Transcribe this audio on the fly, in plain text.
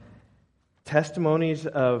Testimonies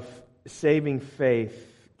of saving faith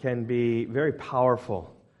can be very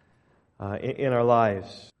powerful in our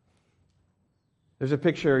lives. There's a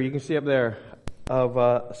picture, you can see up there,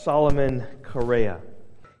 of Solomon Correa.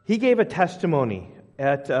 He gave a testimony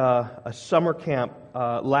at a summer camp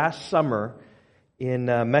last summer in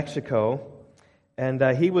Mexico,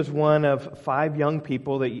 and he was one of 5 young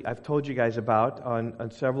people that I've told you guys about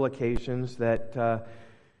on several occasions that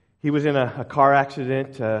he was in a car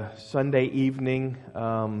accident Sunday evening,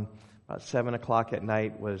 about 7 o'clock at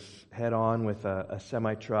night, was head-on with a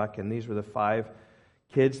semi-truck, and these were the 5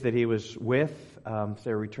 kids that he was with.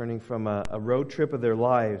 They were returning from a road trip of their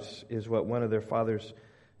lives, is what one of their fathers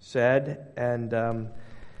said. And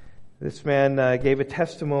this man gave a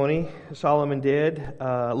testimony, Solomon did,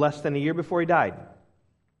 less than a year before he died.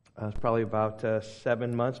 It was probably about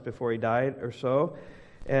 7 months before he died or so.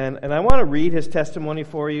 And I want to read his testimony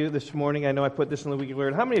for you this morning. I know I put this in the Weekly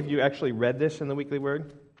Word. How many of you actually read this in the Weekly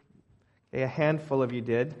Word? Okay, a handful of you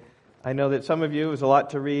did. I know that some of you, it was a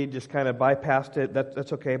lot to read, just kind of bypassed it.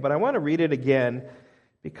 That's okay. But I want to read it again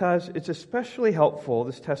because it's especially helpful.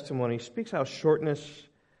 This testimony speaks how shortness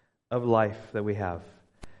of life that we have.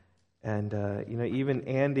 And, even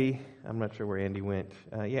Andy, I'm not sure where Andy went.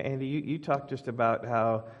 Andy, you talked just about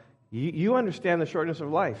how you understand the shortness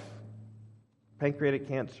of life. Pancreatic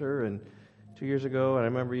cancer, and 2 years ago, and I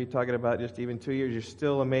remember you talking about just even 2 years, you're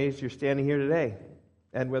still amazed you're standing here today.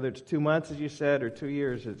 And whether it's 2 months, as you said, or 2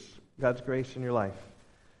 years, it's God's grace in your life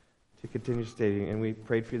to continue stating. And we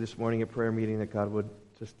prayed for you this morning at prayer meeting that God would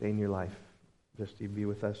sustain your life, just to be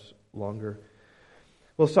with us longer.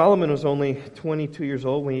 Well, Solomon was only 22 years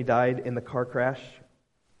old when he died in the car crash.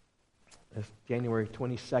 It's January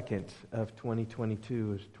 22nd of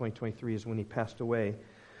 2022. 2023 is when he passed away.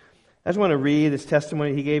 I just want to read this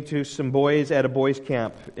testimony he gave to some boys at a boys'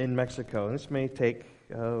 camp in Mexico. And this may take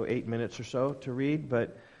 8 minutes or so to read,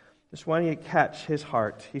 but just want to catch his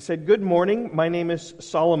heart. He said, "Good morning, my name is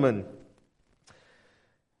Solomon.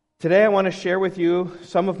 Today I want to share with you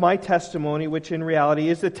some of my testimony, which in reality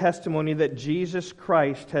is the testimony that Jesus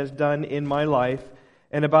Christ has done in my life,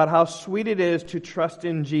 and about how sweet it is to trust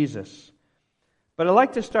in Jesus. But I'd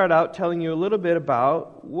like to start out telling you a little bit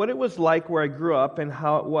about what it was like where I grew up and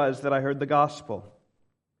how it was that I heard the gospel.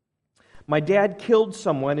 My dad killed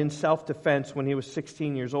someone in self-defense when he was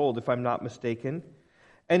 16 years old, if I'm not mistaken.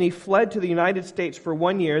 And he fled to the United States for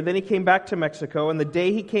 1 year. Then he came back to Mexico. And the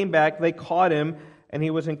day he came back, they caught him, and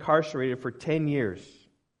he was incarcerated for 10 years.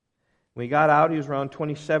 When he got out, he was around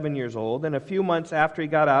 27 years old. And a few months after he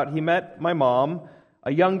got out, he met my mom,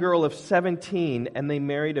 a young girl of 17, and they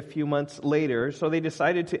married a few months later. So they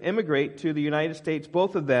decided to immigrate to the United States,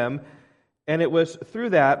 both of them. And it was through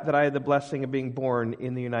that I had the blessing of being born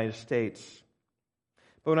in the United States.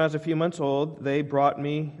 But when I was a few months old, they brought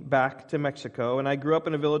me back to Mexico, and I grew up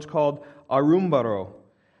in a village called Arumbaro.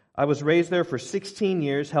 I was raised there for 16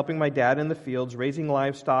 years, helping my dad in the fields, raising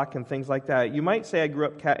livestock and things like that. You might say I grew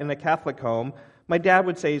up in a Catholic home. My dad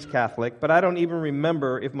would say he's Catholic, but I don't even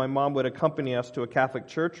remember if my mom would accompany us to a Catholic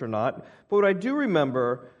church or not. But what I do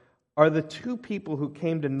remember are the 2 people who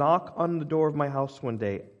came to knock on the door of my house one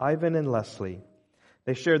day, Ivan and Leslie.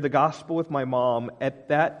 They shared the gospel with my mom. At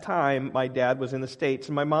that time, my dad was in the States,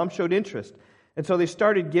 and my mom showed interest. And so they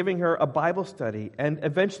started giving her a Bible study. And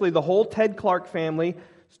eventually the whole Ted Clark family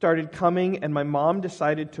started coming, and my mom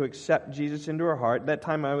decided to accept Jesus into her heart. That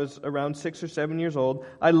time I was around 6 or 7 years old.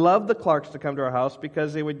 I loved the Clarks to come to our house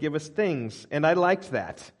because they would give us things, and I liked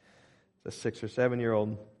that. As a 6 or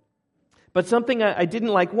 7-year-old. But something I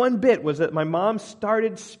didn't like one bit was that my mom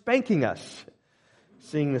started spanking us,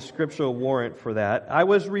 seeing the scriptural warrant for that. I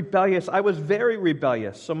was rebellious. I was very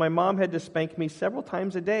rebellious. So my mom had to spank me several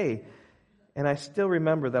times a day. And I still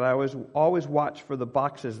remember that I was always watched for the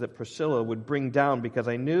boxes that Priscilla would bring down because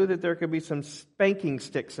I knew that there could be some spanking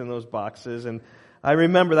sticks in those boxes. And I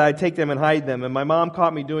remember that I'd take them and hide them. And my mom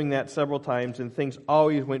caught me doing that several times, and things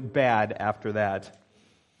always went bad after that.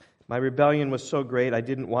 My rebellion was so great I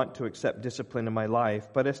didn't want to accept discipline in my life.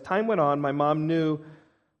 But as time went on, my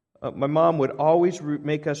mom would always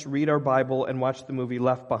make us read our Bible and watch the movie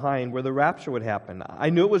Left Behind, where the rapture would happen. I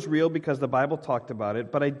knew it was real because the Bible talked about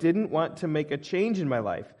it, but I didn't want to make a change in my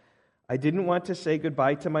life. I didn't want to say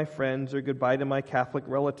goodbye to my friends or goodbye to my Catholic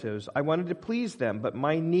relatives. I wanted to please them, but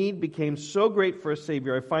my need became so great for a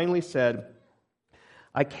Savior, I finally said,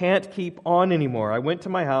 I can't keep on anymore. I went to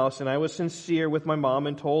my house and I was sincere with my mom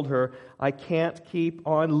and told her, I can't keep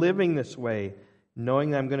on living this way, knowing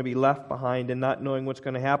that I'm going to be left behind and not knowing what's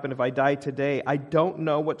going to happen if I die today. I don't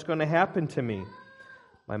know what's going to happen to me.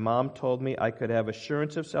 My mom told me I could have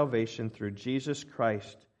assurance of salvation through Jesus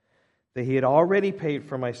Christ. that He had already paid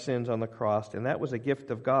for my sins on the cross, and that was a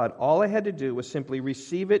gift of God. All I had to do was simply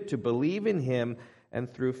receive it, to believe in Him, and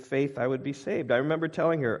through faith I would be saved. I remember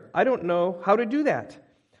telling her, I don't know how to do that.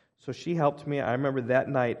 So she helped me. I remember that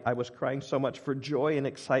night I was crying so much for joy and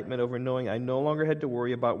excitement over knowing I no longer had to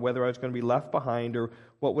worry about whether I was going to be left behind or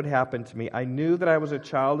what would happen to me. I knew that I was a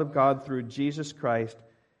child of God through Jesus Christ,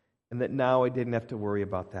 and that now I didn't have to worry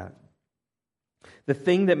about that. The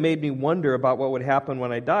thing that made me wonder about what would happen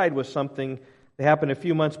when I died was something that happened a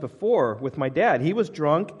few months before with my dad. He was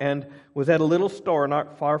drunk and was at a little store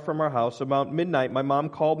not far from our house. About midnight, my mom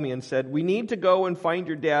called me and said, we need to go and find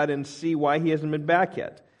your dad and see why he hasn't been back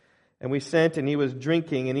yet. And we sent, and he was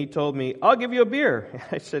drinking, and he told me, I'll give you a beer.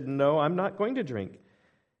 I said, no, I'm not going to drink.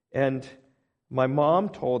 And my mom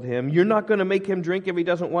told him, you're not going to make him drink if he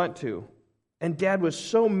doesn't want to. And Dad was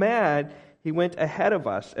so mad, he went ahead of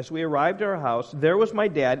us. As we arrived at our house, there was my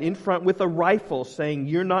dad in front with a rifle saying,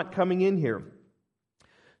 you're not coming in here.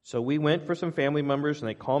 So we went for some family members, and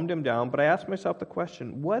they calmed him down. But I asked myself the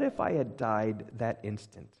question, what if I had died that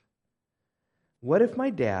instant? What if my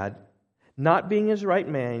dad, not being his right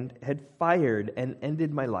mind, had fired and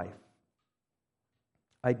ended my life?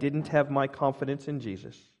 I didn't have my confidence in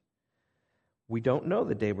Jesus. We don't know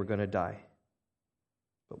the day we're going to die.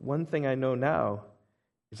 But one thing I know now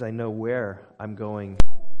is I know where I'm going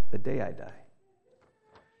the day I die.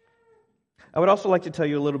 I would also like to tell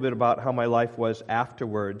you a little bit about how my life was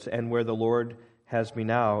afterwards and where the Lord has me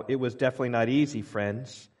now. It was definitely not easy,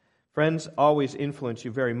 friends. Friends always influence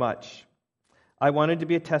you very much. I wanted to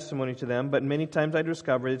be a testimony to them, but many times I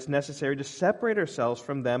discovered it's necessary to separate ourselves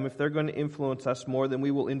from them if they're going to influence us more than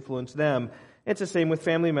we will influence them. It's the same with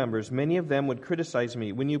family members. Many of them would criticize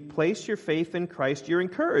me. When you place your faith in Christ, you're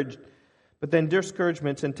encouraged. But then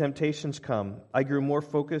discouragements and temptations come. I grew more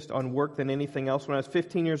focused on work than anything else. When I was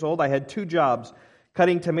 15 years old, I had 2 jobs,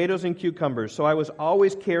 cutting tomatoes and cucumbers. So I was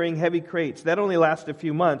always carrying heavy crates. That only lasted a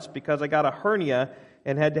few months because I got a hernia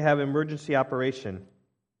and had to have emergency operation.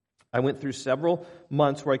 I went through several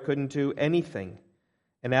months where I couldn't do anything.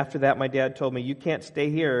 And after that, my dad told me, you can't stay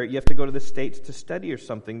here. You have to go to the States to study or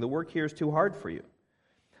something. The work here is too hard for you.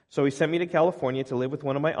 So he sent me to California to live with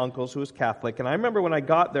one of my uncles who was Catholic. And I remember when I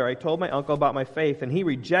got there, I told my uncle about my faith, and he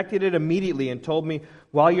rejected it immediately and told me,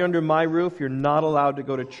 while you're under my roof, you're not allowed to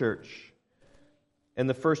go to church. And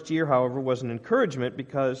the first year, however, was an encouragement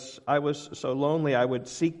because I was so lonely, I would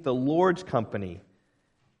seek the Lord's company.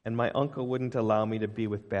 And my uncle wouldn't allow me to be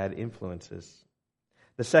with bad influences.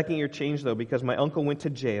 The second year changed, though, because my uncle went to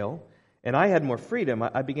jail, and I had more freedom.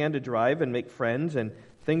 I began to drive and make friends, and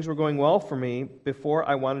things were going well for me before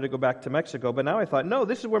I wanted to go back to Mexico. But now I thought, no,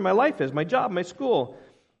 this is where my life is, my job, my school.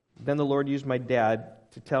 Then the Lord used my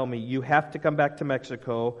dad to tell me, you have to come back to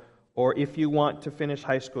Mexico, or if you want to finish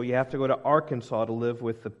high school, you have to go to Arkansas to live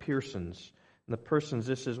with the Pearsons. And the Pearsons,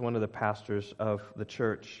 this is one of the pastors of the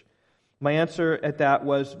church. My answer at that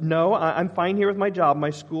was, no, I'm fine here with my job,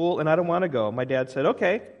 my school, and I don't want to go. My dad said,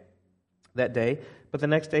 okay, that day. But the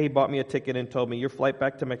next day he bought me a ticket and told me, your flight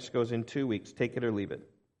back to Mexico is in 2 weeks. Take it or leave it.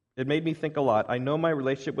 It made me think a lot. I know my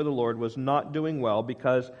relationship with the Lord was not doing well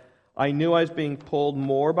because I knew I was being pulled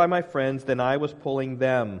more by my friends than I was pulling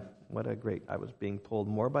them. I was being pulled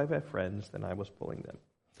more by my friends than I was pulling them.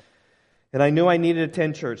 And I knew I needed to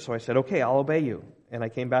attend church, so I said, okay, I'll obey you. And I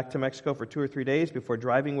came back to Mexico for 2 or 3 days before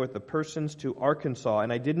driving with the Pearsons to Arkansas.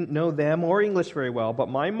 And I didn't know them or English very well, but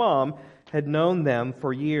my mom had known them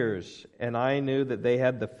for years. And I knew that they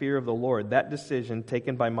had the fear of the Lord. That decision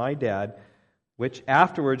taken by my dad, which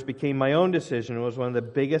afterwards became my own decision, was one of the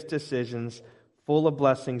biggest decisions full of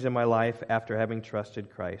blessings in my life after having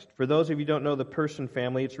trusted Christ. For those of you who don't know the Pearson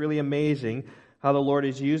family, it's really amazing how the Lord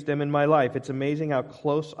has used them in my life. It's amazing how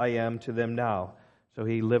close I am to them now. So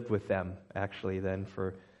he lived with them, actually, then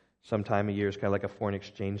for some time of years, kind of like a foreign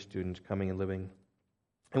exchange student coming and living.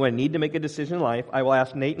 And when I need to make a decision in life, I will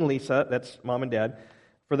ask Nate and Lisa, that's mom and dad,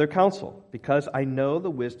 for their counsel, because I know the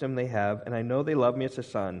wisdom they have, and I know they love me as a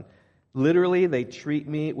son. Literally, they treat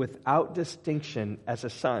me without distinction as a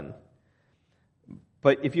son.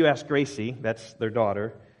 But if you ask Gracie, that's their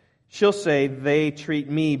daughter, she'll say they treat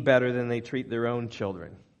me better than they treat their own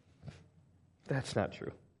children. That's not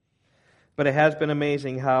true. But it has been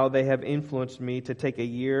amazing how they have influenced me to take a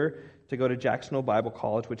year to go to Jackson Hole Bible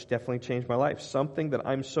College, which definitely changed my life. Something that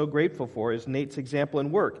I'm so grateful for is Nate's example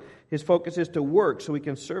in work. His focus is to work so he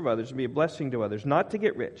can serve others and be a blessing to others, not to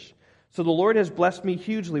get rich. So the Lord has blessed me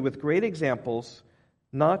hugely with great examples,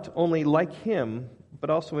 not only like him, but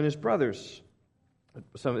also in his brothers.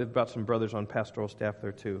 About some brothers on pastoral staff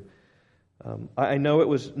there too. I know it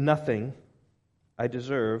was nothing I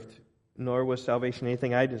deserved, nor was salvation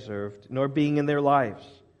anything I deserved, nor being in their lives.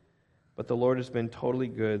 but the Lord has been totally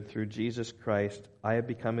good through Jesus Christ. I have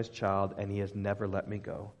become His child, and He has never let me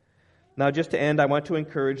go. Now, just to end, I want to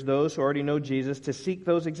encourage those who already know Jesus to seek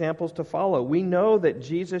those examples to follow. We know that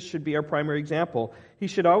Jesus should be our primary example. He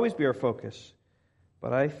should always be our focus.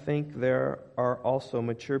 But I think there are also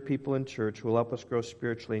mature people in church who will help us grow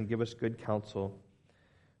spiritually and give us good counsel.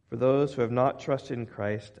 For those who have not trusted in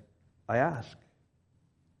Christ, I ask,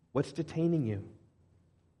 what's detaining you?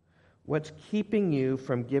 What's keeping you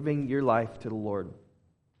from giving your life to the Lord?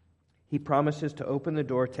 He promises to open the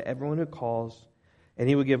door to everyone who calls, and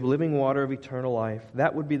He will give living water of eternal life.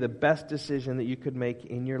 That would be the best decision that you could make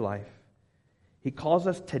in your life. He calls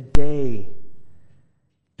us today.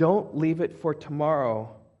 Don't leave it for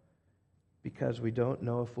tomorrow, because we don't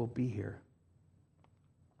know if we'll be here.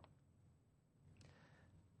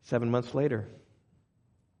 7 months later,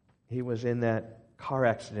 he was in that car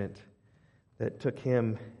accident that took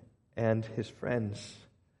him and his friends.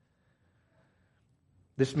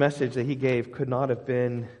 This message that he gave could not have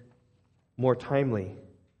been more timely.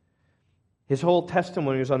 His whole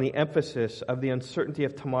testimony was on the emphasis of the uncertainty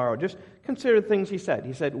of tomorrow. Just consider the things he said.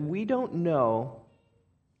 He said, we don't know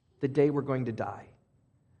the day we're going to die.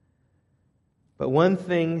 But one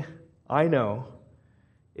thing I know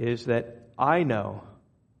is that I know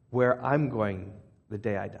where I'm going the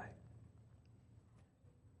day I die.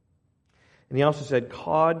 And he also said,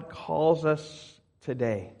 God calls us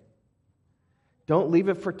today. Don't leave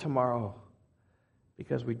it for tomorrow,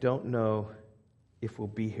 because we don't know if we'll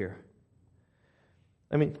be here.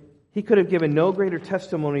 I mean, he could have given no greater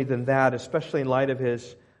testimony than that, especially in light of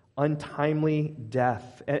his untimely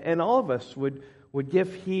death. And all of us would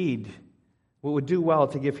give heed, would do well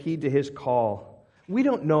to give heed to his call. We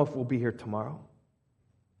don't know if we'll be here tomorrow.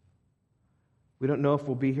 We don't know if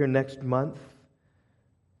we'll be here next month.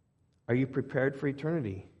 Are you prepared for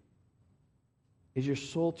eternity? Is your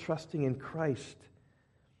soul trusting in Christ?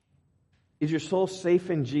 Is your soul safe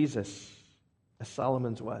in Jesus, as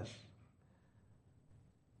Solomon's was?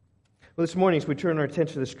 Well, this morning, as we turn our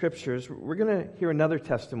attention to the Scriptures, we're going to hear another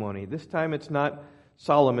testimony. This time, it's not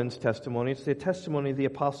Solomon's testimony. It's the testimony of the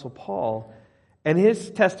Apostle Paul. And his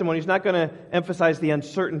testimony is not going to emphasize the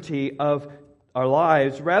uncertainty of our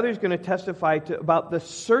lives. Rather, he's going to testify about the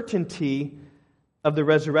certainty of the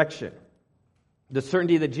resurrection. The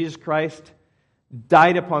certainty that Jesus Christ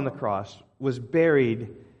died upon the cross, was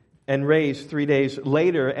buried, and raised 3 days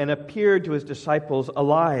later, and appeared to his disciples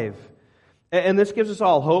alive. And this gives us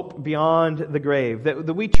all hope beyond the grave.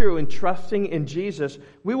 That we too, in trusting in Jesus,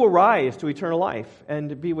 we will rise to eternal life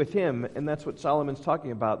and be with Him. And that's what Solomon's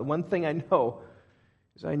talking about. The one thing I know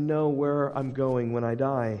is I know where I'm going when I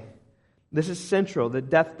die. This is central, the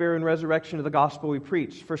death, burial, and resurrection of the gospel we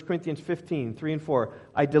preach. 1 Corinthians 15, 3 and 4.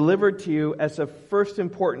 I delivered to you as of first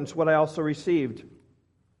importance what I also received.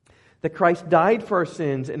 That Christ died for our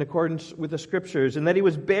sins in accordance with the Scriptures, and that He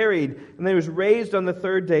was buried, and that He was raised on the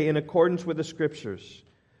third day in accordance with the Scriptures.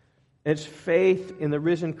 And it's faith in the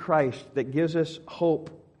risen Christ that gives us hope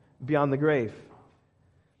beyond the grave.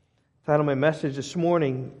 The title of my message this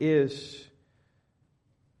morning is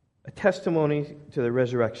a testimony to the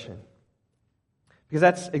resurrection. Because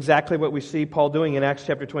that's exactly what we see Paul doing in Acts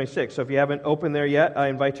chapter 26. So if you haven't opened there yet, I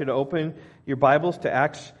invite you to open your Bibles to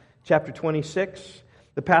Acts chapter 26.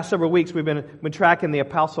 The past several weeks we've been tracking the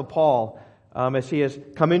Apostle Paul as he has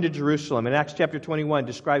come into Jerusalem. And Acts chapter 21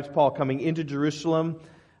 describes Paul coming into Jerusalem,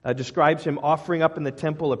 describes him offering up in the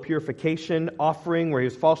temple a purification offering where he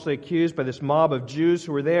was falsely accused by this mob of Jews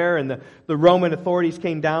who were there. And the Roman authorities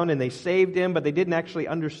came down and they saved him, but they didn't actually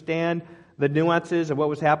understand the nuances of what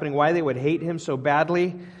was happening, why they would hate him so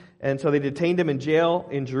badly. And so they detained him in jail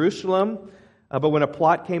in Jerusalem. But when a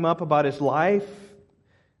plot came up about his life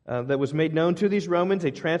that was made known to these Romans, they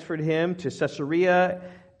transferred him to Caesarea.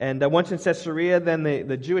 And once in Caesarea, then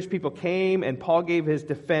the Jewish people came, and Paul gave his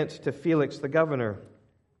defense to Felix, the governor.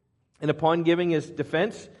 And upon giving his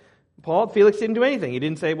defense, Felix didn't do anything. He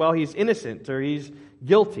didn't say, well, he's innocent, or he's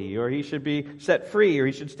guilty, or he should be set free, or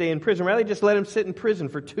he should stay in prison. Rather, he just let him sit in prison.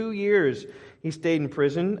 For 2 years, he stayed in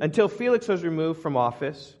prison until Felix was removed from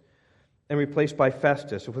office and replaced by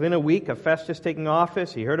Festus. Within a week of Festus taking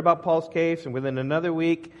office, he heard about Paul's case, and within another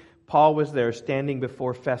week, Paul was there standing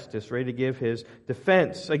before Festus, ready to give his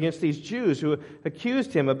defense against these Jews who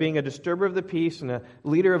accused him of being a disturber of the peace and a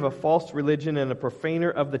leader of a false religion and a profaner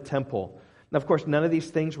of the temple. Now, of course, none of these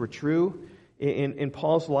things were true. In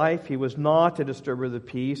Paul's life, he was not a disturber of the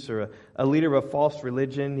peace or a leader of a false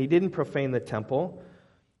religion. He didn't profane the temple.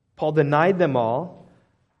 Paul denied them all.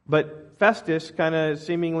 But Festus kind of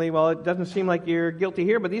seemingly, well, it doesn't seem like you're guilty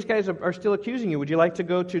here, but these guys are still accusing you. Would you like to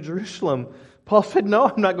go to Jerusalem? Paul said, no,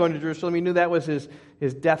 I'm not going to Jerusalem. He knew that was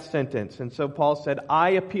his death sentence. And so Paul said,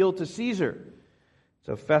 I appeal to Caesar.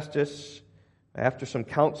 So Festus, after some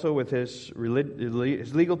counsel with his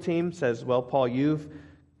legal team, says, well, Paul, you've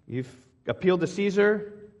appealed to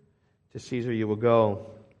Caesar. To Caesar you will go.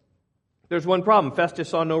 There's one problem. Festus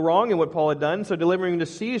saw no wrong in what Paul had done, so delivering him to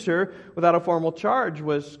Caesar without a formal charge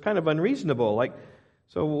was kind of unreasonable.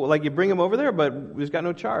 Like you bring him over there, but he's got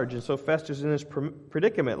no charge. And so Festus is in this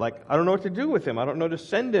predicament. Like, I don't know what to do with him. I don't know to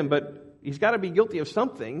send him, but he's got to be guilty of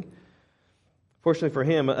something. Fortunately for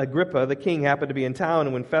him, Agrippa, the king, happened to be in town,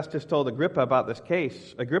 and when Festus told Agrippa about this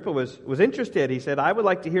case, Agrippa was interested. He said, I would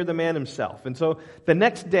like to hear the man himself. And so the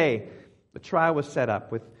next day, the trial was set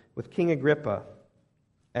up with King Agrippa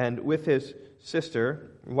and with his sister,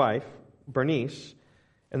 wife, Bernice,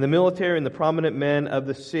 and the military and the prominent men of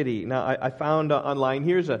the city. Now, I found online,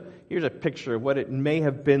 here's a picture of what it may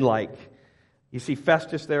have been like. You see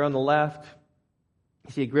Festus there on the left.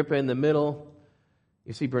 You see Agrippa in the middle.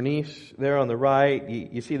 You see Bernice there on the right.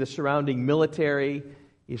 You see the surrounding military.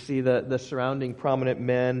 You see the surrounding prominent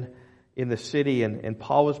men in the city. And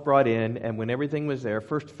Paul was brought in, and when everything was there,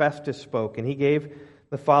 first Festus spoke, and he gave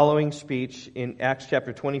the following speech in Acts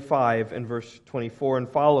chapter 25 and verse 24 and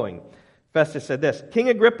following. Festus said this, King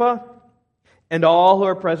Agrippa and all who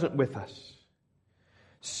are present with us,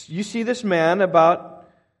 you see this man about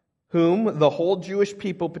whom the whole Jewish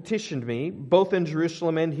people petitioned me, both in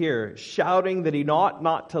Jerusalem and here, shouting that he ought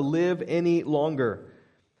not to live any longer.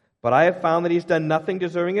 But I have found that he's done nothing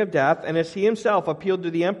deserving of death, and as he himself appealed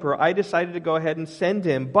to the emperor, I decided to go ahead and send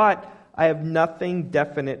him, but I have nothing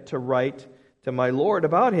definite to write to my Lord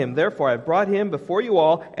about him. Therefore, I have brought him before you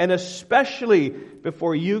all, and especially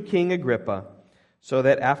before you, King Agrippa, so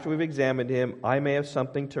that after we've examined him, I may have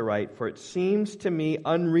something to write. For it seems to me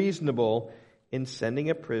unreasonable in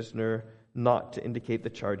sending a prisoner not to indicate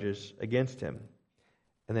the charges against him.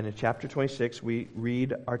 And then in chapter 26, we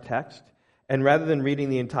read our text. And rather than reading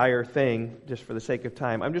the entire thing, just for the sake of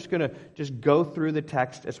time, I'm just going to go through the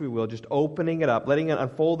text as we will, just opening it up, letting it,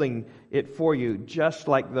 unfolding it for you, just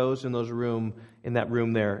like those in that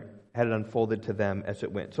room there had it unfolded to them as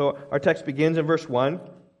it went. So our text begins in verse 1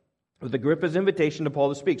 with Agrippa's invitation to Paul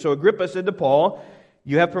to speak. So Agrippa said to Paul,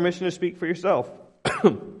 you have permission to speak for yourself.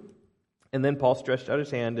 And then Paul stretched out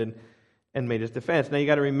his hand and made his defense. Now you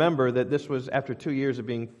got to remember that this was after 2 years of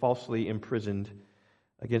being falsely imprisoned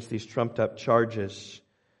against these trumped-up charges.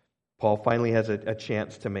 Paul finally has a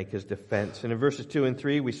chance to make his defense. And in verses 2 and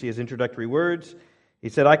 3, we see his introductory words. He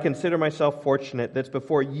said, I consider myself fortunate that's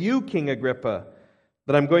before you, King Agrippa,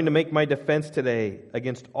 that I'm going to make my defense today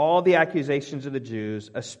against all the accusations of the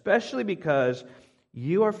Jews, especially because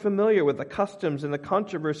you are familiar with the customs and the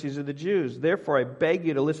controversies of the Jews. Therefore, I beg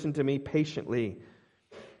you to listen to me patiently.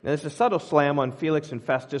 Now, it's a subtle slam on Felix and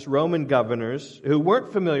Festus, Roman governors, who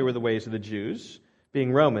weren't familiar with the ways of the Jews,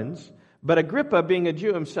 being Romans, but Agrippa, being a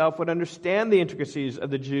Jew himself, would understand the intricacies of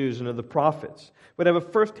the Jews and of the prophets, would have a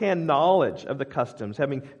first-hand knowledge of the customs,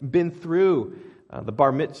 having been through the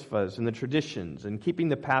bar mitzvahs and the traditions and keeping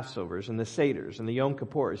the Passovers and the Seders and the Yom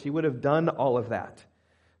Kippurs. He would have done all of that,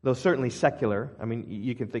 though certainly secular. I mean,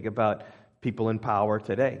 you can think about people in power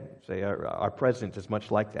today. Say our president is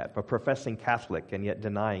much like that, but professing Catholic and yet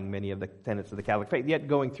denying many of the tenets of the Catholic faith, yet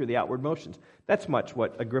going through the outward motions. That's much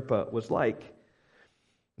what Agrippa was like.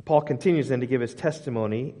 Paul continues then to give his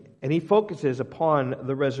testimony, and he focuses upon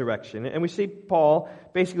the resurrection. And we see Paul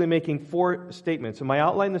basically making 4 statements. And my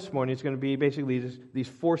outline this morning is going to be basically these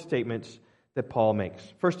 4 statements that Paul makes.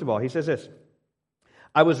 First of all, he says this,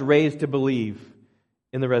 I was raised to believe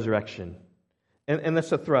in the resurrection. And that's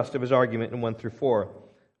the thrust of his argument in 1 through 4,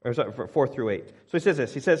 or sorry, 4 through 8. So he says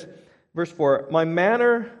this, he says, verse 4, my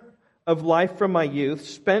manner of life from my youth,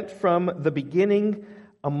 spent from the beginning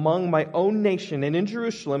among my own nation and in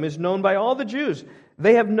Jerusalem, is known by all the Jews.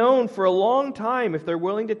 They have known for a long time, if they're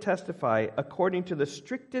willing to testify, according to the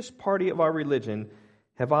strictest party of our religion,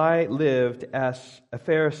 have I lived as a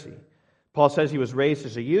Pharisee. Paul says he was raised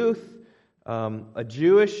as a youth, a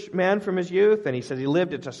Jewish man from his youth, and he says he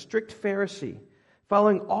lived as a strict Pharisee,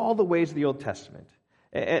 following all the ways of the Old Testament.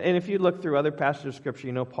 And if you look through other passages of Scripture,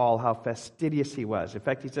 you know Paul, how fastidious he was. In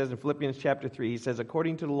fact, he says in Philippians chapter 3, he says,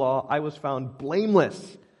 according to the law, I was found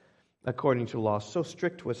blameless according to the law. So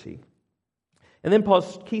strict was he. And then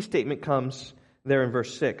Paul's key statement comes there in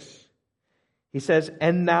verse 6. He says,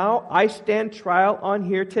 and now I stand trial on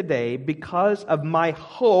here today because of my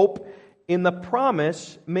hope in the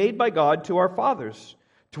promise made by God to our fathers,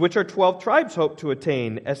 to which our 12 tribes hope to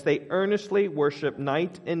attain as they earnestly worship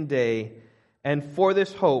night and day. And for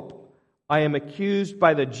this hope, I am accused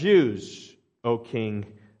by the Jews, O King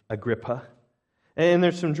Agrippa. And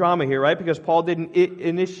there's some drama here, right? Because Paul didn't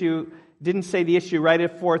say the issue right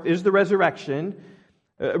at forth is the resurrection.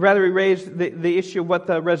 Rather, he raised the issue of what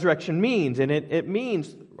the resurrection means. And it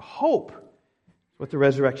means hope. What the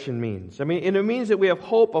resurrection means. I mean, and it means that we have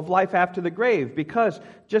hope of life after the grave, because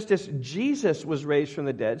just as Jesus was raised from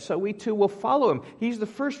the dead, so we too will follow him. He's the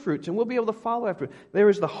first fruits, and we'll be able to follow after him. There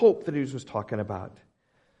is the hope that he was talking about.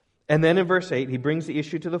 And then in verse 8, he brings the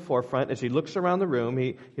issue to the forefront. As he looks around the room,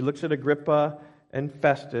 he looks at Agrippa and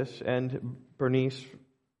Festus and Bernice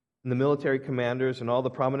and the military commanders and all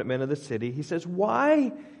the prominent men of the city. He says,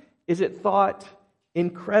 why is it thought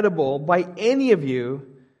incredible by any of you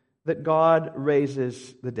that God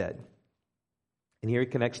raises the dead? And here he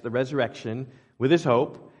connects the resurrection with his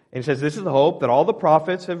hope. And he says, this is the hope that all the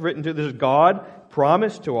prophets have written to. This is God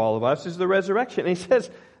promised to all of us, is the resurrection. And he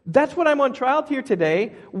says, that's what I'm on trial here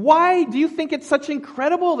today. Why do you think it's such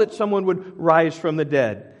incredible that someone would rise from the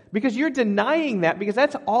dead? Because you're denying that, because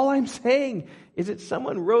that's all I'm saying, is that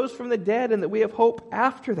someone rose from the dead and that we have hope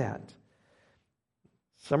after that.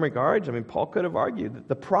 Some regards, Paul could have argued that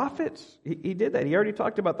the prophets, he did that. He already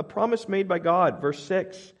talked about the promise made by God, verse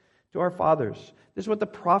 6, to our fathers. This is what the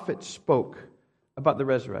prophets spoke about the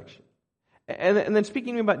resurrection. And then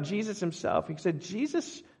speaking about Jesus himself, he said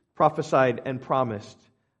Jesus prophesied and promised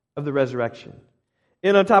of the resurrection.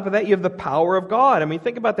 And on top of that, you have the power of God.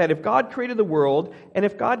 Think about that. If God created the world, and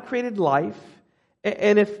if God created life,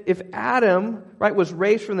 and if Adam, was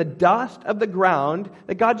raised from the dust of the ground,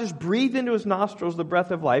 that God just breathed into his nostrils the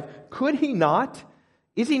breath of life, could he not?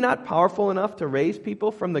 Is he not powerful enough to raise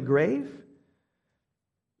people from the grave?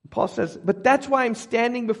 Paul says, but that's why I'm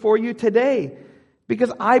standing before you today,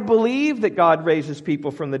 because I believe that God raises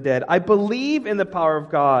people from the dead. I believe in the power of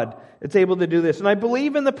God that's able to do this. And I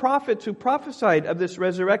believe in the prophets who prophesied of this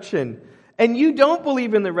resurrection. And you don't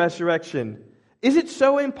believe in the resurrection. Is it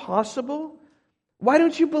so impossible? Why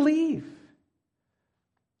don't you believe?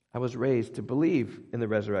 I was raised to believe in the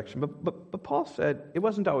resurrection. But Paul said it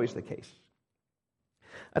wasn't always the case.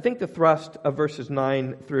 I think the thrust of verses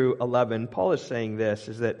 9 through 11, Paul is saying this,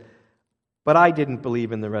 is that, but I didn't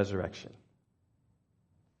believe in the resurrection.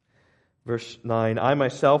 Verse 9, I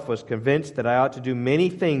myself was convinced that I ought to do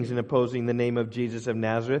many things in opposing the name of Jesus of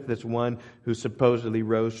Nazareth, this one who supposedly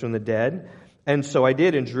rose from the dead. And so I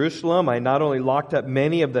did in Jerusalem. I not only locked up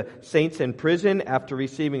many of the saints in prison after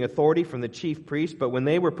receiving authority from the chief priests, but when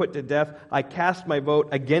they were put to death, I cast my vote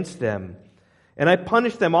against them. And I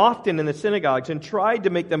punished them often in the synagogues and tried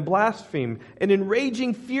to make them blaspheme. And in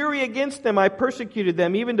raging fury against them, I persecuted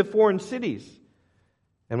them even to foreign cities.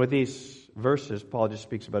 And with these verses, Paul just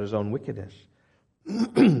speaks about his own wickedness.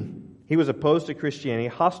 He was opposed to Christianity,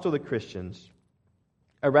 hostile to Christians,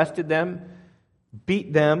 arrested them,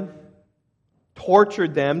 beat them,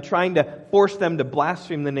 tortured them, trying to force them to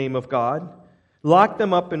blaspheme the name of God, locked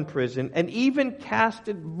them up in prison, and even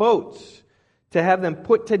casted votes to have them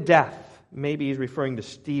put to death. Maybe he's referring to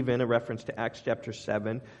Stephen, a reference to Acts chapter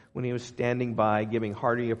 7, when he was standing by giving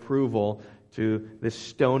hearty approval to this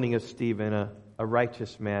stoning of Stephen, a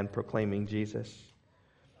righteous man proclaiming Jesus.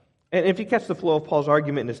 And if you catch the flow of Paul's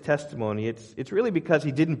argument in his testimony, it's really because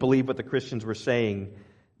he didn't believe what the Christians were saying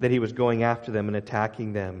that he was going after them and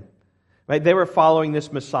attacking them. Right? They were following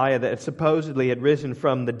this Messiah that supposedly had risen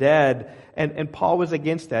from the dead, and Paul was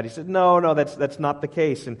against that. He said, no, that's not the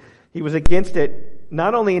case. And he was against it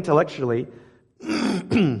not only intellectually, but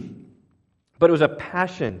it was a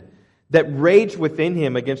passion that raged within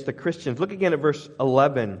him against the Christians. Look again at verse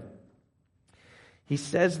 11. He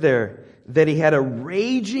says there that he had a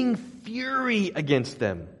raging fury against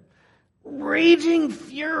them. Raging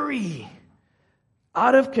fury.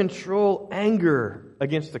 Out of control anger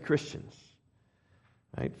against the Christians.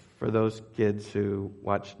 Right? For those kids who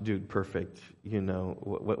watch Dude Perfect, you know,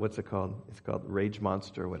 what's it called? It's called Rage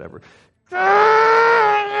Monster or whatever.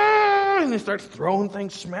 And he starts throwing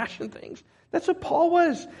things, smashing things. That's what Paul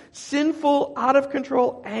was. Sinful, out of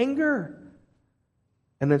control anger.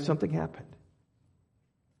 And then something happened.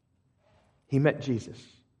 He met Jesus.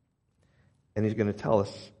 And he's going to tell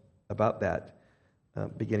us about that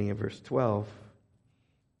beginning in verse 12.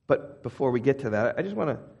 But before we get to that, I just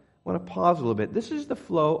want to pause a little bit. This is the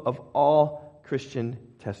flow of all Christian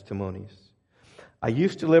testimonies. I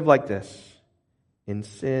used to live like this, in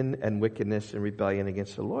sin and wickedness and rebellion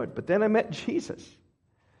against the Lord. But then I met Jesus.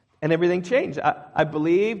 And everything changed. I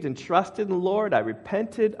believed and trusted in the Lord. I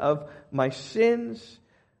repented of my sins.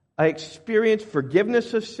 I experienced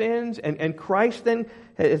forgiveness of sins, and Christ then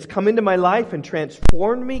has come into my life and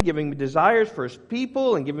transformed me, giving me desires for His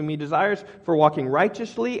people and giving me desires for walking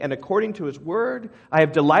righteously and according to His Word. I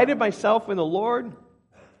have delighted myself in the Lord.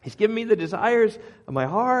 He's given me the desires of my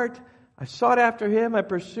heart. I sought after Him. I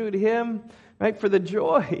pursued Him, right, for the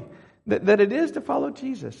joy that it is to follow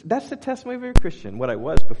Jesus. That's the testimony of a Christian. What I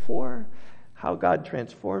was before, how God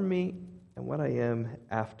transformed me, and what I am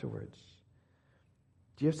afterwards.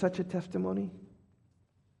 Do you have such a testimony?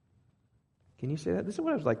 Can you say that? This is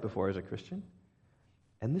what I was like before as a Christian.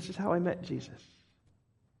 And this is how I met Jesus.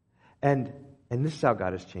 And this is how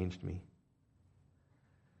God has changed me.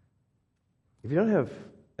 If you don't have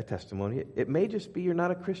a testimony, it may just be you're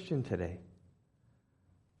not a Christian today.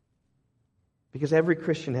 Because every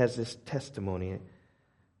Christian has this testimony.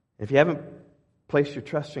 If you haven't placed your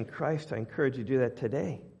trust in Christ, I encourage you to do that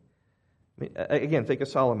today. I mean, again, think of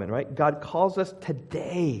Solomon, right? God calls us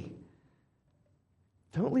today.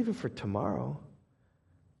 Don't leave it for tomorrow,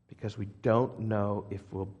 because we don't know if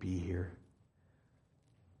we'll be here.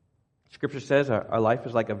 Scripture says our life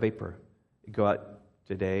is like a vapor. You go out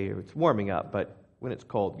today, or it's warming up, but when it's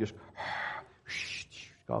cold, you're just,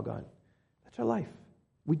 it's all gone. That's our life.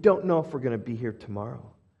 We don't know if we're going to be here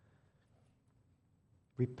tomorrow.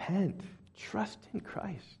 Repent. Trust in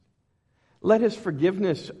Christ. Let His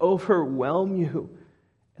forgiveness overwhelm you,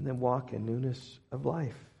 and then walk in newness of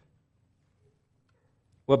life.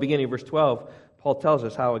 Well, beginning of verse 12, Paul tells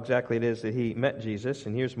us how exactly it is that he met Jesus,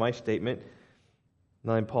 and here's my statement.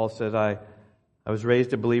 9, Paul says, I was raised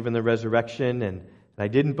to believe in the resurrection, and I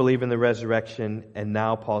didn't believe in the resurrection, and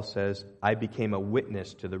now Paul says, I became a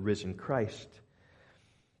witness to the risen Christ.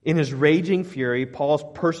 In his raging fury, Paul's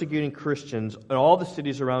persecuting Christians in all the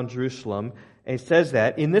cities around Jerusalem. And he says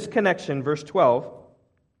that in this connection, verse 12,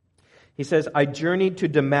 he says, I journeyed to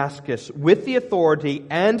Damascus with the authority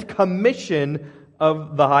and commission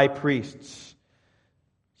of the high priests.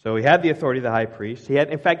 So he had the authority of the high priest. He had,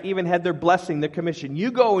 in fact, even had their blessing, their commission. You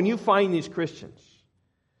go and you find these Christians.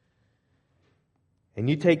 And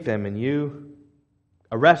you take them and you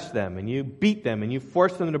arrest them, and you beat them, and you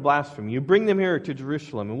force them to blaspheme. You bring them here to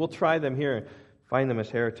Jerusalem, and we'll try them here and find them as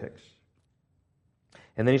heretics.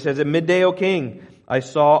 And then he says, at midday, O king, I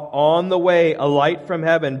saw on the way a light from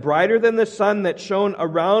heaven, brighter than the sun that shone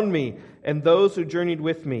around me and those who journeyed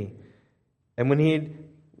with me. And when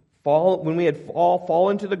we had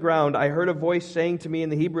fallen to the ground, I heard a voice saying to me in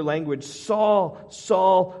the Hebrew language, Saul,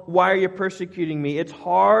 Saul, why are you persecuting me? It's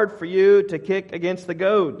hard for you to kick against the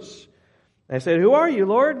goads. I said, who are you,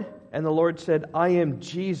 Lord? And the Lord said, I am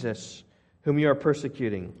Jesus, whom you are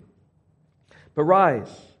persecuting. But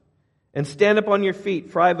rise and stand up on your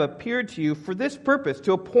feet, for I have appeared to you for this purpose,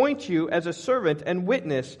 to appoint you as a servant and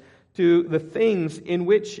witness to the things in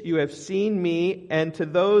which you have seen me, and to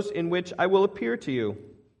those in which I will appear to you,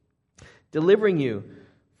 delivering you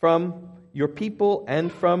from your people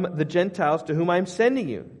and from the Gentiles to whom I am sending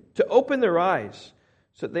you, to open their eyes,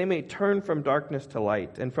 so that they may turn from darkness to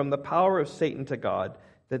light, and from the power of Satan to God,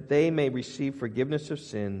 that they may receive forgiveness of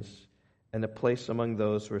sins and a place among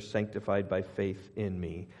those who are sanctified by faith in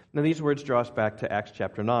me. Now these words draw us back to Acts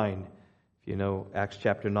chapter 9. If you know, Acts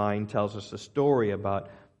chapter 9 tells us a story about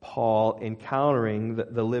Paul encountering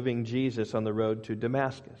the living Jesus on the road to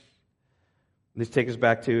Damascus. This takes us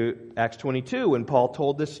back to Acts 22 when Paul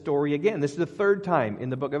told this story again. This is the third time in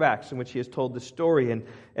the book of Acts in which he has told this story.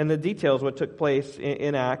 And the details, what took place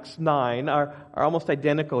in Acts 9, are almost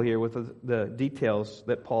identical here with the details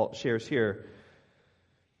that Paul shares here.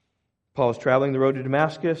 Paul was traveling the road to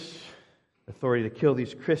Damascus, authority to kill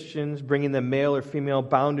these Christians, bringing them male or female,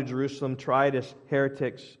 bound to Jerusalem, tried as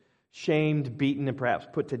heretics, shamed, beaten, and perhaps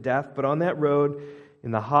put to death. But on that road,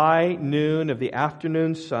 in the high noon of the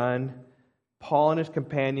afternoon sun, Paul and his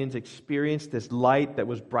companions experienced this light that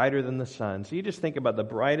was brighter than the sun. So you just think about the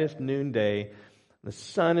brightest noonday. The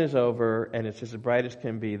sun is over, and it's as bright as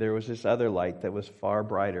can be. There was this other light that was far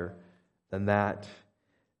brighter than that.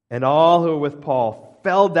 And all who were with Paul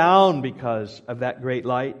fell down because of that great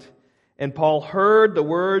light. And Paul heard the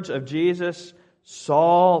words of Jesus,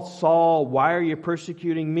 Saul, Saul, why are you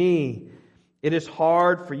persecuting me? It is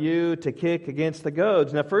hard for you to kick against the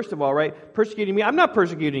goads. Now, first of all, right, persecuting me, I'm not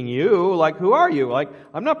persecuting you. Like, who are you? Like,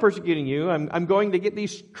 I'm not persecuting you. I'm going to get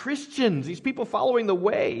these Christians, these people following the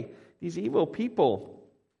way, these evil people.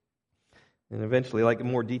 And eventually, like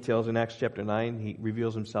in more details in Acts chapter 9, he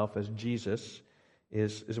reveals himself as Jesus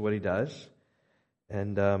is what he does.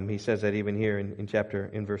 And he says that even here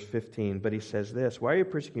in verse 15. But he says this, why are you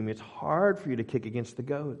persecuting me? It's hard for you to kick against the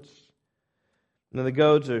goads. Now, the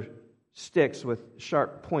goads are sticks with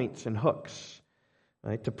sharp points and hooks.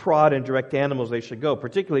 Right? To prod and direct animals they should go.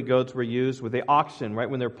 Particularly goats were used with the oxen, right?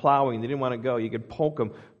 When they're plowing, they didn't want to go. You could poke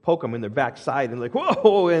them in their backside and like,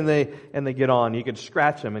 whoa, and they get on. You could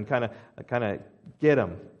scratch them and kind of get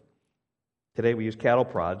them. Today we use cattle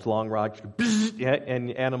prods, long rods,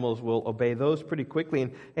 and animals will obey those pretty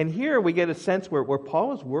quickly. And here we get a sense where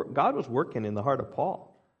God was working in the heart of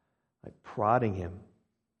Paul, like prodding him.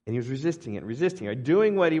 And he was resisting it,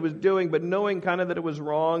 doing what he was doing, but knowing kind of that it was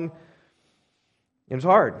wrong. It was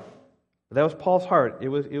hard. But that was Paul's heart. It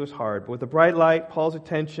was hard. But with the bright light, Paul's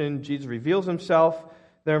attention, Jesus reveals himself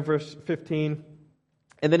there in verse 15,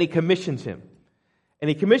 and then he commissions him. And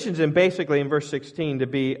he commissions him basically in verse 16 to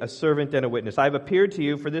be a servant and a witness. I've appeared to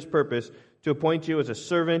you for this purpose, to appoint you as a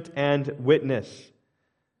servant and witness.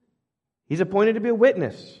 He's appointed to be a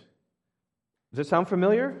witness. Does it sound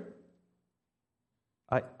familiar?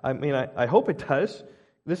 I hope it does.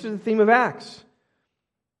 This is the theme of Acts.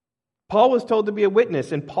 Paul was told to be a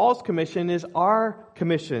witness, and Paul's commission is our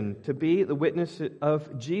commission, to be the witness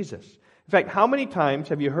of Jesus. In fact, how many times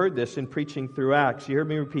have you heard this in preaching through Acts? You heard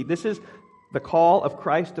me repeat, this is the call of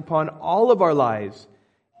Christ upon all of our lives,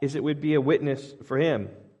 is it would be a witness for Him.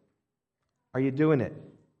 Are you doing it?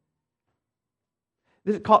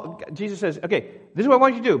 Jesus says, okay, this is what I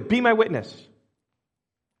want you to do. Be my witness.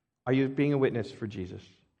 Are you being a witness for Jesus?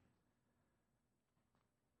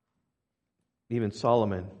 Even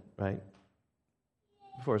Solomon, right?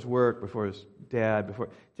 Before his work, before his dad,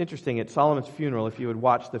 It's interesting, at Solomon's funeral, if you would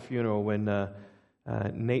watch the funeral when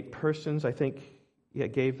Nate Persons, I think,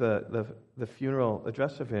 gave the funeral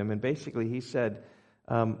address of him, and basically he said,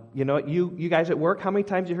 you guys at work, how many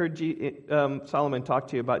times you heard Solomon talk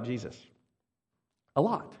to you about Jesus? A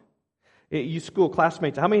lot. You school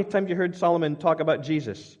classmates, how many times you heard Solomon talk about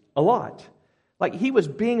Jesus? A lot. Like he was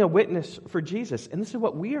being a witness for Jesus, and this is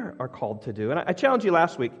what we are called to do. And I challenged you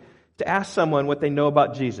last week to ask someone what they know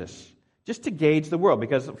about Jesus, just to gauge the world,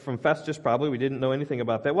 because from Festus probably we didn't know anything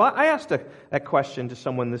about that. Well, I asked that question to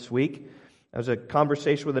someone this week. It was a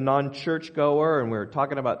conversation with a non-church goer, and we were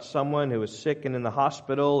talking about someone who was sick and in the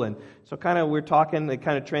hospital, and so we're talking, it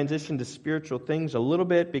kind of transitioned to spiritual things a little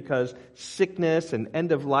bit because sickness and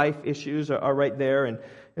end-of-life issues are right there, and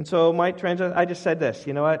so I just said this,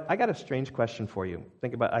 you know what, I got a strange question for you.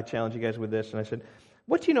 I challenge you guys with this, and I said,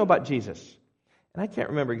 what do you know about Jesus? And I can't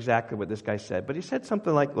remember exactly what this guy said, but he said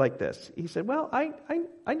something like this. He said, well,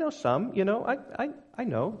 I know some, I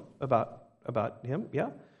know about him, yeah.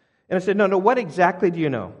 And I said, no, what exactly do you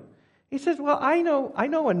know? He says, well, I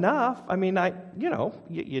know enough. I mean, you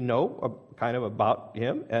know kind of about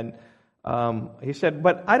him. And he said,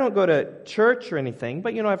 but I don't go to church or anything,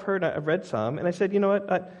 but, I've read some. And I said, you know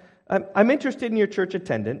what, I'm interested in your church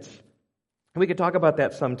attendance. We could talk about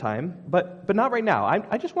that sometime, but not right now.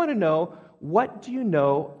 I just want to know, what do you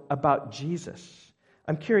know about Jesus?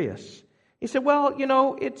 I'm curious. He said, well,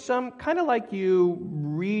 it's kind of like you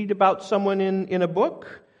read about someone in a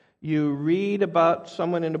book. You read about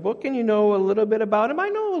someone in a book and you know a little bit about him. I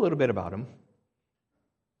know a little bit about him.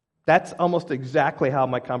 That's almost exactly how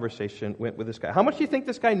my conversation went with this guy. How much do you think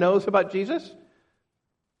this guy knows about Jesus?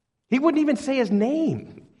 He wouldn't even say his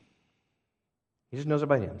name. He just knows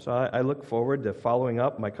about him. So I look forward to following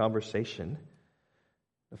up my conversation,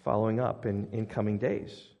 following up in coming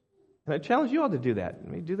days. And I challenge you all to do that. I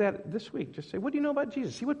mean, do that this week. Just say, what do you know about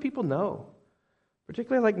Jesus? See what people know.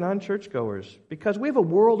 Particularly like non-churchgoers, because we have a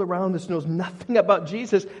world around us that knows nothing about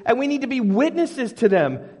Jesus, and we need to be witnesses to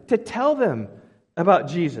them, to tell them about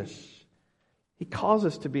Jesus. He calls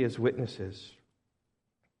us to be His witnesses.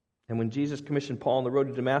 And when Jesus commissioned Paul on the road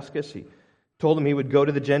to Damascus, He told him He would go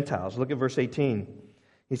to the Gentiles. Look at verse 18.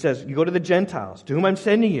 He says, you go to the Gentiles, to whom I'm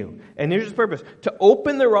sending you. And here's His purpose, to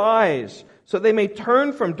open their eyes, so they may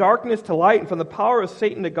turn from darkness to light, and from the power of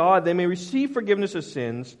Satan to God. They may receive forgiveness of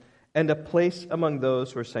sins, and a place among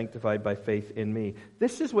those who are sanctified by faith in me.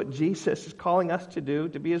 This is what Jesus is calling us to do,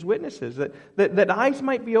 to be His witnesses, that eyes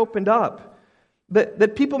might be opened up,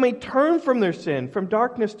 that people may turn from their sin, from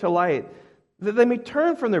darkness to light, that they may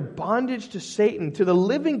turn from their bondage to Satan, to the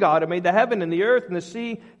living God who made the heaven and the earth and the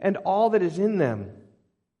sea and all that is in them,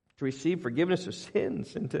 to receive forgiveness of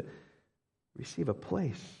sins and to receive a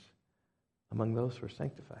place among those who are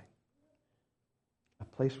sanctified, a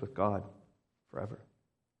place with God forever.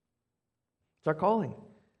 It's our calling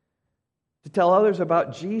to tell others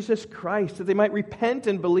about Jesus Christ, that they might repent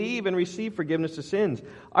and believe and receive forgiveness of sins.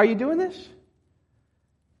 Are you doing this?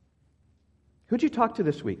 Who'd you talk to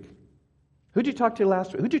this week? Who'd you talk to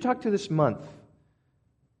last week? Who'd you talk to this month?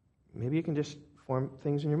 Maybe you can just form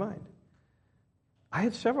things in your mind. I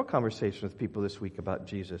had several conversations with people this week about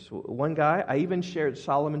Jesus. One guy, I even shared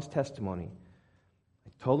Solomon's testimony.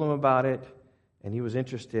 I told him about it, And he was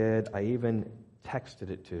interested. I even texted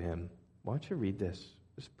it to him. Why don't you read this?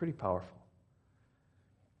 It's pretty powerful.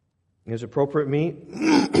 It was appropriate me,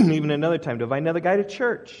 even another time, to invite another guy to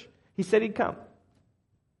church. He said he'd come.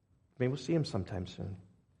 Maybe we'll see him sometime soon.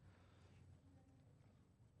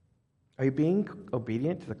 Are you being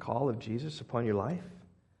obedient to the call of Jesus upon your life?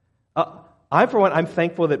 I'm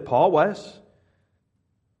thankful that Paul was.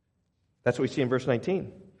 That's what we see in verse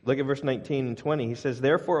 19. Look at verse 19 and 20. He says,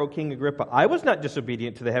 "Therefore, O King Agrippa, I was not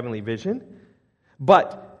disobedient to the heavenly vision,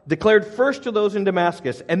 but declared first to those in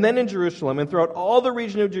Damascus, and then in Jerusalem, and throughout all the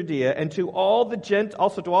region of Judea, and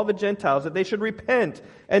also to all the Gentiles, that they should repent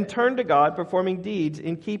and turn to God, performing deeds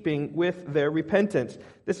in keeping with their repentance."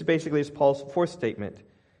 This is basically Paul's fourth statement.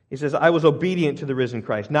 He says, I was obedient to the risen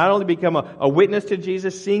Christ. Not only become a witness to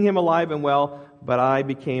Jesus, seeing him alive and well, but I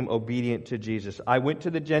became obedient to Jesus. I went to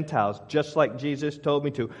the Gentiles just like Jesus told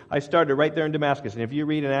me to. I started right there in Damascus. And if you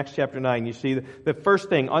read in Acts chapter 9, you see the first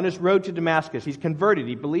thing, on his road to Damascus, he's converted.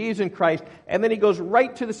 He believes in Christ. And then he goes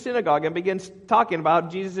right to the synagogue and begins talking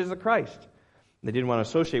about Jesus is the Christ. They didn't want to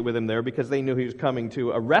associate with him there because they knew he was coming to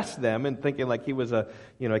arrest them and thinking like he was a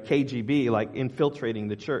KGB, like infiltrating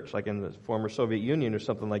the church, like in the former Soviet Union or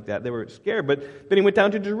something like that. They were scared. But then he went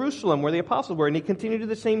down to Jerusalem where the apostles were, and he continued to do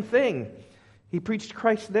the same thing. He preached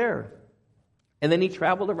Christ there. And then he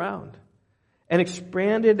traveled around and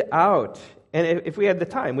expanded out. And if we had the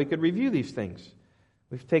time, we could review these things.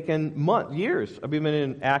 We've taken years. I've been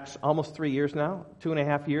in Acts almost 3 years now,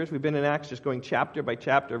 2.5 years. We've been in Acts just going chapter by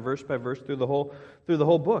chapter, verse by verse through the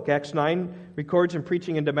whole book. Acts 9 records him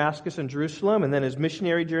preaching in Damascus and Jerusalem, and then his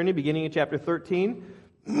missionary journey beginning in chapter 13,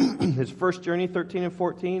 his first journey 13 and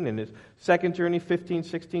 14, and his second journey 15,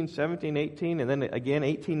 16, 17, 18, and then again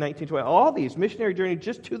 18, 19, 20. All these missionary journeys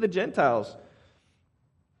just to the Gentiles.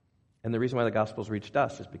 And the reason why the Gospels reached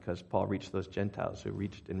us is because Paul reached those Gentiles who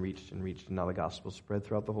reached, and now the Gospel spread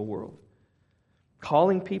throughout the whole world.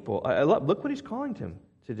 Calling people. Look what he's calling them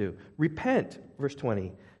to do. Repent, verse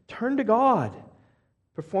 20. Turn to God,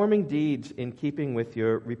 performing deeds in keeping with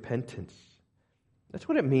your repentance. That's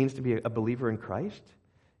what it means to be a believer in Christ.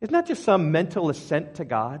 It's not just some mental assent to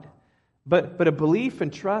God, but a belief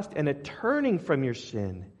and trust and a turning from your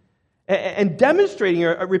sin. And demonstrating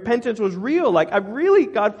your repentance was real. Like, I've really,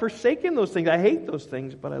 God, forsaken those things. I hate those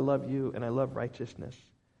things, but I love you and I love righteousness.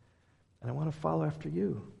 And I want to follow after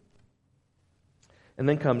you. And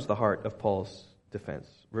then comes the heart of Paul's defense.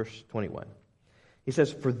 Verse 21. He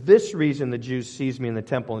says, "For this reason the Jews seized me in the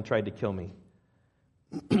temple and tried to kill me."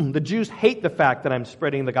 The Jews hate the fact that I'm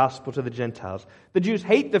spreading the gospel to the Gentiles. The Jews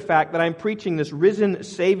hate the fact that I'm preaching this risen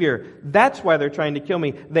Savior. That's why they're trying to kill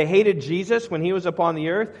me. They hated Jesus when he was upon the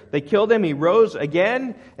earth. They killed him. He rose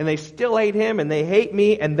again. And they still hate him. And they hate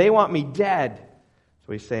me. And they want me dead. That's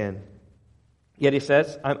what he's saying. Yet he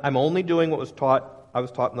says, I'm only doing what I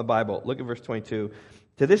was taught in the Bible. Look at verse 22.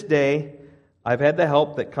 "To this day, I've had the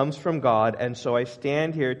help that comes from God. And so I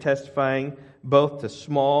stand here testifying both to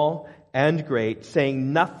small and great,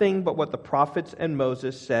 saying nothing but what the prophets and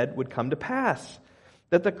Moses said would come to pass,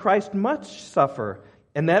 that the Christ must suffer,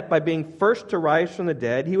 and that by being first to rise from the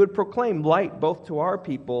dead, he would proclaim light both to our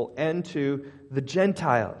people and to the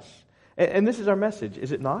Gentiles." And this is our message,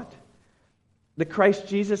 is it not? That Christ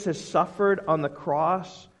Jesus has suffered on the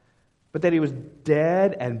cross, but that he was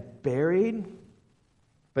dead and buried.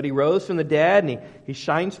 But he rose from the dead, and he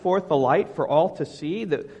shines forth the light for all to see,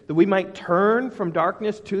 that we might turn from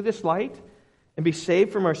darkness to this light and be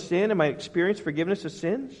saved from our sin and might experience forgiveness of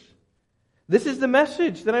sins. This is the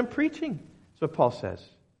message that I'm preaching. That's what Paul says.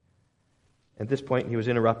 At this point, he was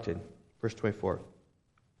interrupted. Verse 24.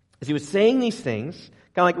 As he was saying these things,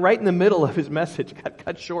 kind of like right in the middle of his message, got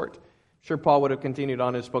cut short. I'm sure Paul would have continued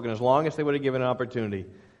on and spoken as long as they would have given an opportunity.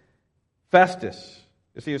 Festus,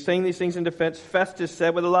 as he was saying these things in defense, Festus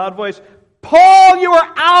said with a loud voice, "Paul, you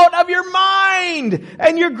are out of your mind,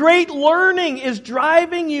 and your great learning is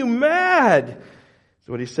driving you mad." That's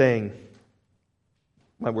what he's saying.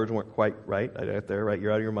 My words weren't quite right. I got there, right?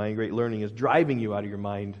 You're out of your mind. Great learning is driving you out of your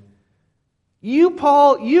mind. You,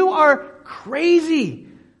 Paul, you are crazy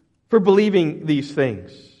for believing these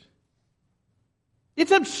things.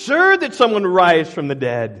 It's absurd that someone would rise from the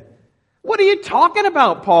dead. What are you talking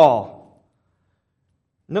about, Paul?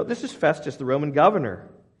 No, this is Festus, the Roman governor.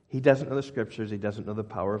 He doesn't know the Scriptures. He doesn't know the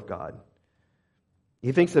power of God.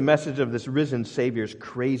 He thinks the message of this risen Savior is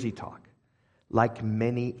crazy talk, like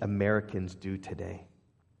many Americans do today.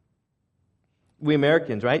 We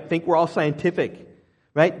Americans, right, think we're all scientific,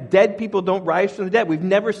 right? Dead people don't rise from the dead. We've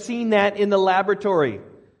never seen that in the laboratory.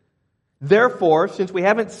 Therefore, since we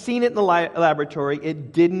haven't seen it in the laboratory,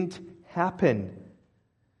 it didn't happen.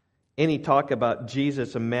 Any talk about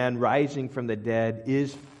Jesus, a man rising from the dead,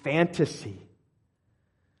 is fantasy.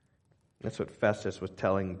 That's what Festus was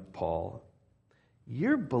telling Paul.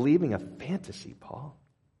 You're believing a fantasy, Paul.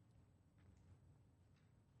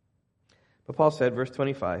 But Paul said, verse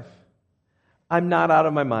 25, I'm not out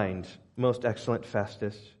of my mind, most excellent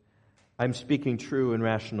Festus. I'm speaking true and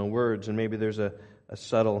rational words. And maybe there's a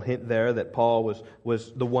subtle hint there that Paul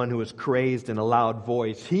was the one who was crazed in a loud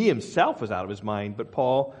voice. He himself was out of his mind, but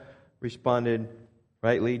Paul responded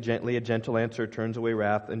rightly, gently, a gentle answer, turns away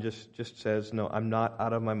wrath, and just says, no, I'm not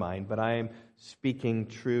out of my mind, but I am speaking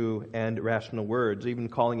true and rational words, even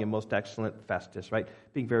calling him most excellent Festus, right?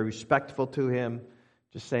 Being very respectful to him,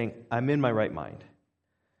 just saying, I'm in my right mind.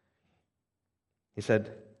 He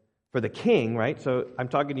said, for the king, right? So I'm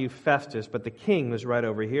talking to you, Festus, but the king was right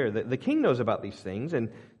over here. The king knows about these things, and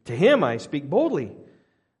to him I speak boldly.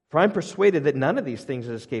 For I'm persuaded that none of these things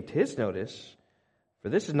has escaped his notice. For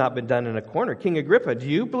this has not been done in a corner. King Agrippa, do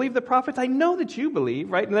you believe the prophets? I know that you believe,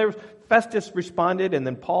 right? And there Festus responded, and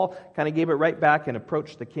then Paul kind of gave it right back and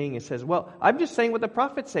approached the king and says, well, I'm just saying what the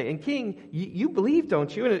prophets say. And king, you believe,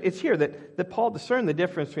 don't you? And it's here that Paul discerned the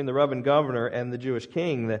difference between the Roman governor and the Jewish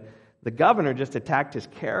king. The governor just attacked his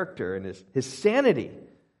character and his sanity.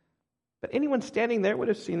 But anyone standing there would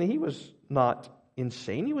have seen that he was not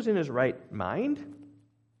insane. He was in his right mind.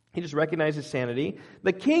 He just recognized his sanity.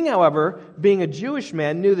 The king, however, being a Jewish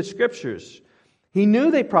man, knew the Scriptures. He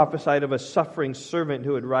knew they prophesied of a suffering servant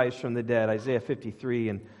who would rise from the dead, Isaiah 53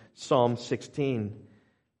 and Psalm 16.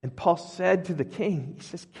 And Paul said to the king, he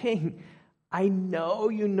says, King, I know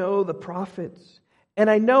you know the prophets, and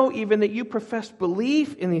I know even that you profess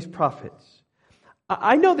belief in these prophets.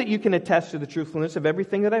 I know that you can attest to the truthfulness of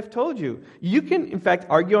everything that I've told you. You can, in fact,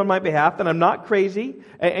 argue on my behalf that I'm not crazy,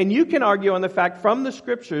 and you can argue on the fact from the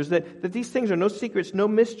Scriptures that these things are no secrets, no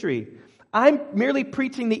mystery. I'm merely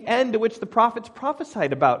preaching the end to which the prophets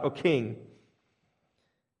prophesied about, O king.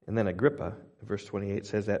 And then Agrippa, verse 28,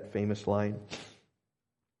 says that famous line.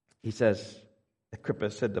 He says,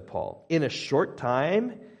 Agrippa said to Paul, in a short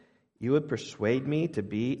time you would persuade me to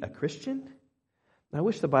be a Christian? Now, I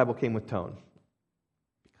wish the Bible came with tone,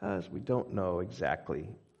 because we don't know exactly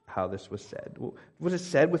how this was said. Was it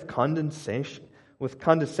said with condescension,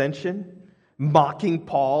 mocking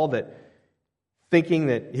Paul, thinking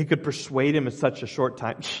that he could persuade him in such a short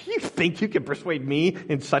time? You think you can persuade me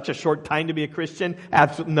in such a short time to be a Christian?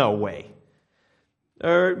 Absolutely no way.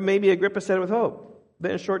 Or maybe Agrippa said it with hope, that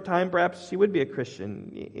in a short time perhaps he would be a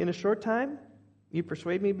Christian. In a short time, you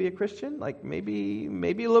persuade me to be a Christian? Like maybe a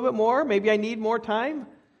little bit more? Maybe I need more time?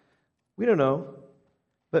 We don't know.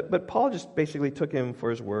 But Paul just basically took him for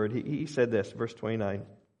his word. He said this, verse 29.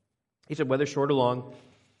 He said, whether short or long,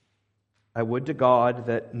 I would to God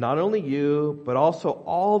that not only you, but also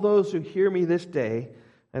all those who hear me this day,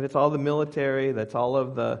 and it's all the military, that's all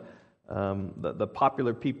of the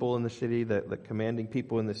popular people in the city, the commanding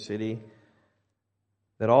people in the city,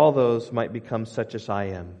 that all those might become such as I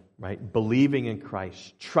am, right? Believing in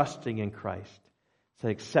Christ, trusting in Christ. So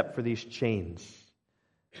except for these chains.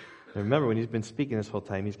 And remember, when he's been speaking this whole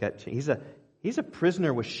time, he's a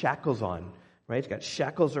prisoner with shackles on, right? He's got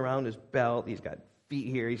shackles around his belt. He's got feet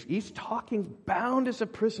here. He's talking bound as a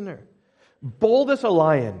prisoner. Bold as a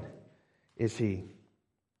lion is he.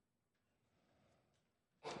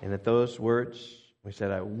 And at those words, we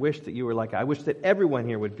said, I wish that you were like I wish that everyone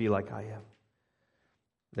here would be like I am.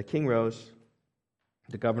 The king rose,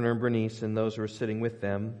 the governor and Bernice and those who were sitting with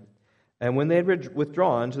them. And when they had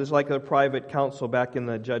withdrawn, so this is like a private council back in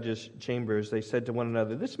the judges' chambers, they said to one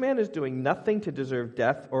another, this man is doing nothing to deserve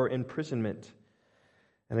death or imprisonment.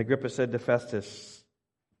 And Agrippa said to Festus,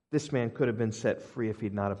 this man could have been set free if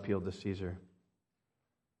he'd not appealed to Caesar.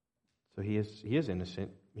 So he is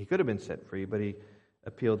innocent. He could have been set free, but he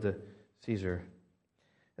appealed to Caesar.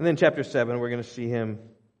 And then chapter 7, we're going to see him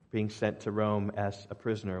being sent to Rome as a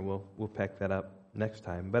prisoner. We'll pick that up next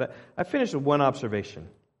time. But I finished with one observation.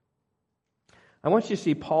 I want you to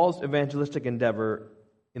see Paul's evangelistic endeavor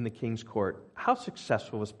in the king's court. How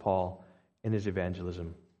successful was Paul in his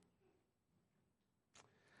evangelism?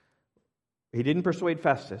 He didn't persuade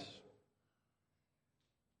Festus.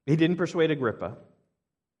 He didn't persuade Agrippa.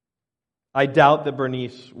 I doubt that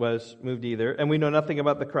Bernice was moved either, and we know nothing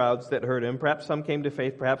about the crowds that heard him. Perhaps some came to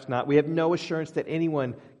faith, perhaps not. We have no assurance that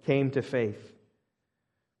anyone came to faith.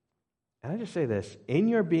 And I just say this, in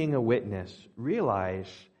your being a witness, realize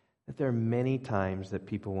that there are many times that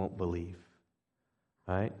people won't believe,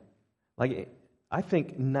 right? Like, I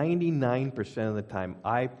think 99% of the time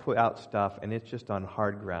I put out stuff and it's just on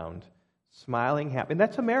hard ground, smiling, happy. And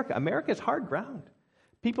that's America. America is hard ground.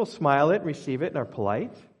 People smile it, receive it, and are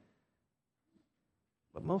polite.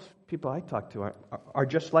 But most people I talk to are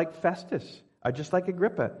just like Festus, are just like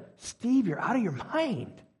Agrippa. Steve, you're out of your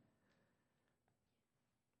mind.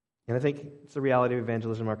 And I think it's the reality of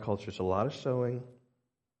evangelism in our culture. It's a lot of sowing.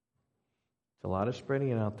 It's a lot of spreading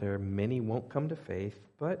it out there. Many won't come to faith,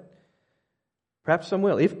 but perhaps some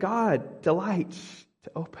will. If God delights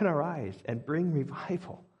to open our eyes and bring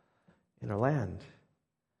revival in our land,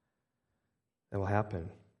 that will happen.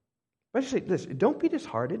 But I just say this, don't be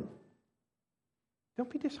disheartened. Don't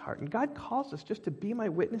be disheartened. God calls us just to be my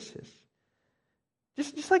witnesses.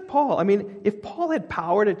 Just like Paul. I mean, if Paul had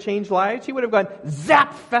power to change lives, he would have gone,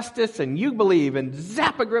 zap Festus and you believe, and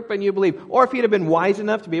zap Agrippa and you believe. Or if he'd have been wise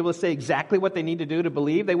enough to be able to say exactly what they need to do to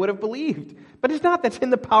believe, they would have believed. But it's not. That's in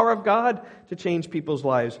the power of God to change people's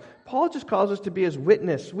lives. Paul just calls us to be his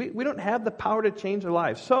witness. We don't have the power to change their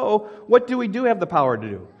lives. So, what do we have the power to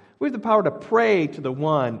do? We have the power to pray to the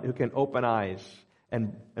one who can open eyes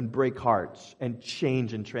and break hearts and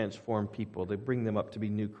change and transform people, to bring them up to be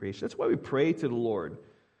new creation. That's why we pray to the Lord.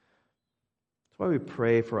 That's why we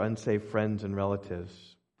pray for unsaved friends and relatives.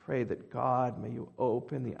 Pray that God, may you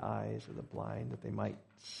open the eyes of the blind, that they might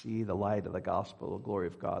see the light of the gospel, the glory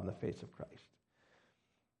of God in the face of Christ.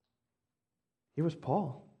 Here was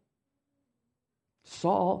Paul.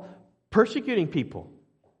 Saul persecuting people.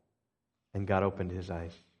 And God opened his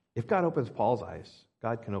eyes. If God opens Paul's eyes,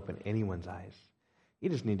 God can open anyone's eyes. You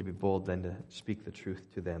just need to be bold then to speak the truth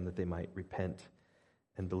to them that they might repent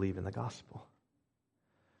and believe in the gospel.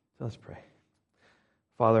 So let's pray.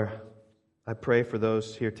 Father, I pray for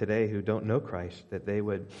those here today who don't know Christ, that they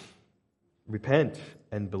would repent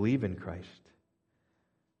and believe in Christ.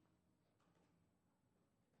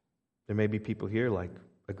 There may be people here like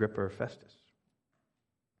Agrippa or Festus.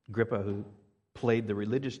 Agrippa, who played the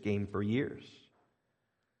religious game for years,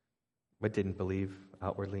 but didn't believe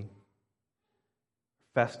outwardly.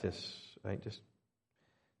 Festus, right, just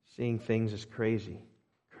seeing things as crazy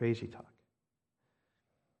talk.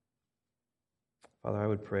 Father, I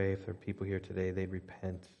would pray if there are people here today, they'd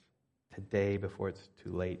repent today before it's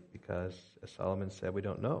too late, because, as Solomon said, we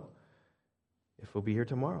don't know if we'll be here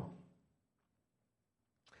tomorrow.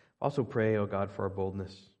 Also pray, oh God, for our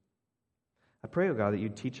boldness. I pray, oh God, that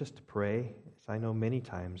you'd teach us to pray. As I know many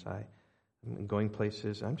times I'm going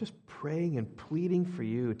places, I'm just praying and pleading for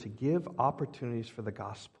you to give opportunities for the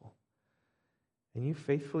gospel. And you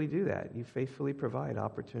faithfully do that. You faithfully provide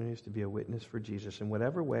opportunities to be a witness for Jesus in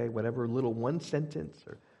whatever way, whatever little one sentence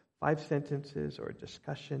or 5 sentences or a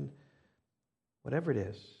discussion, whatever it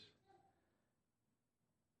is.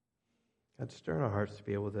 God, stir in our hearts to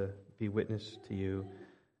be able to be witness to you,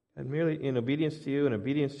 and merely in obedience to you and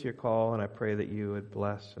obedience to your call. And I pray that you would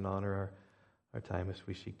bless and honor our time as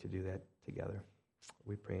we seek to do that together.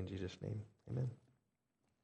 We pray in Jesus' name. Amen.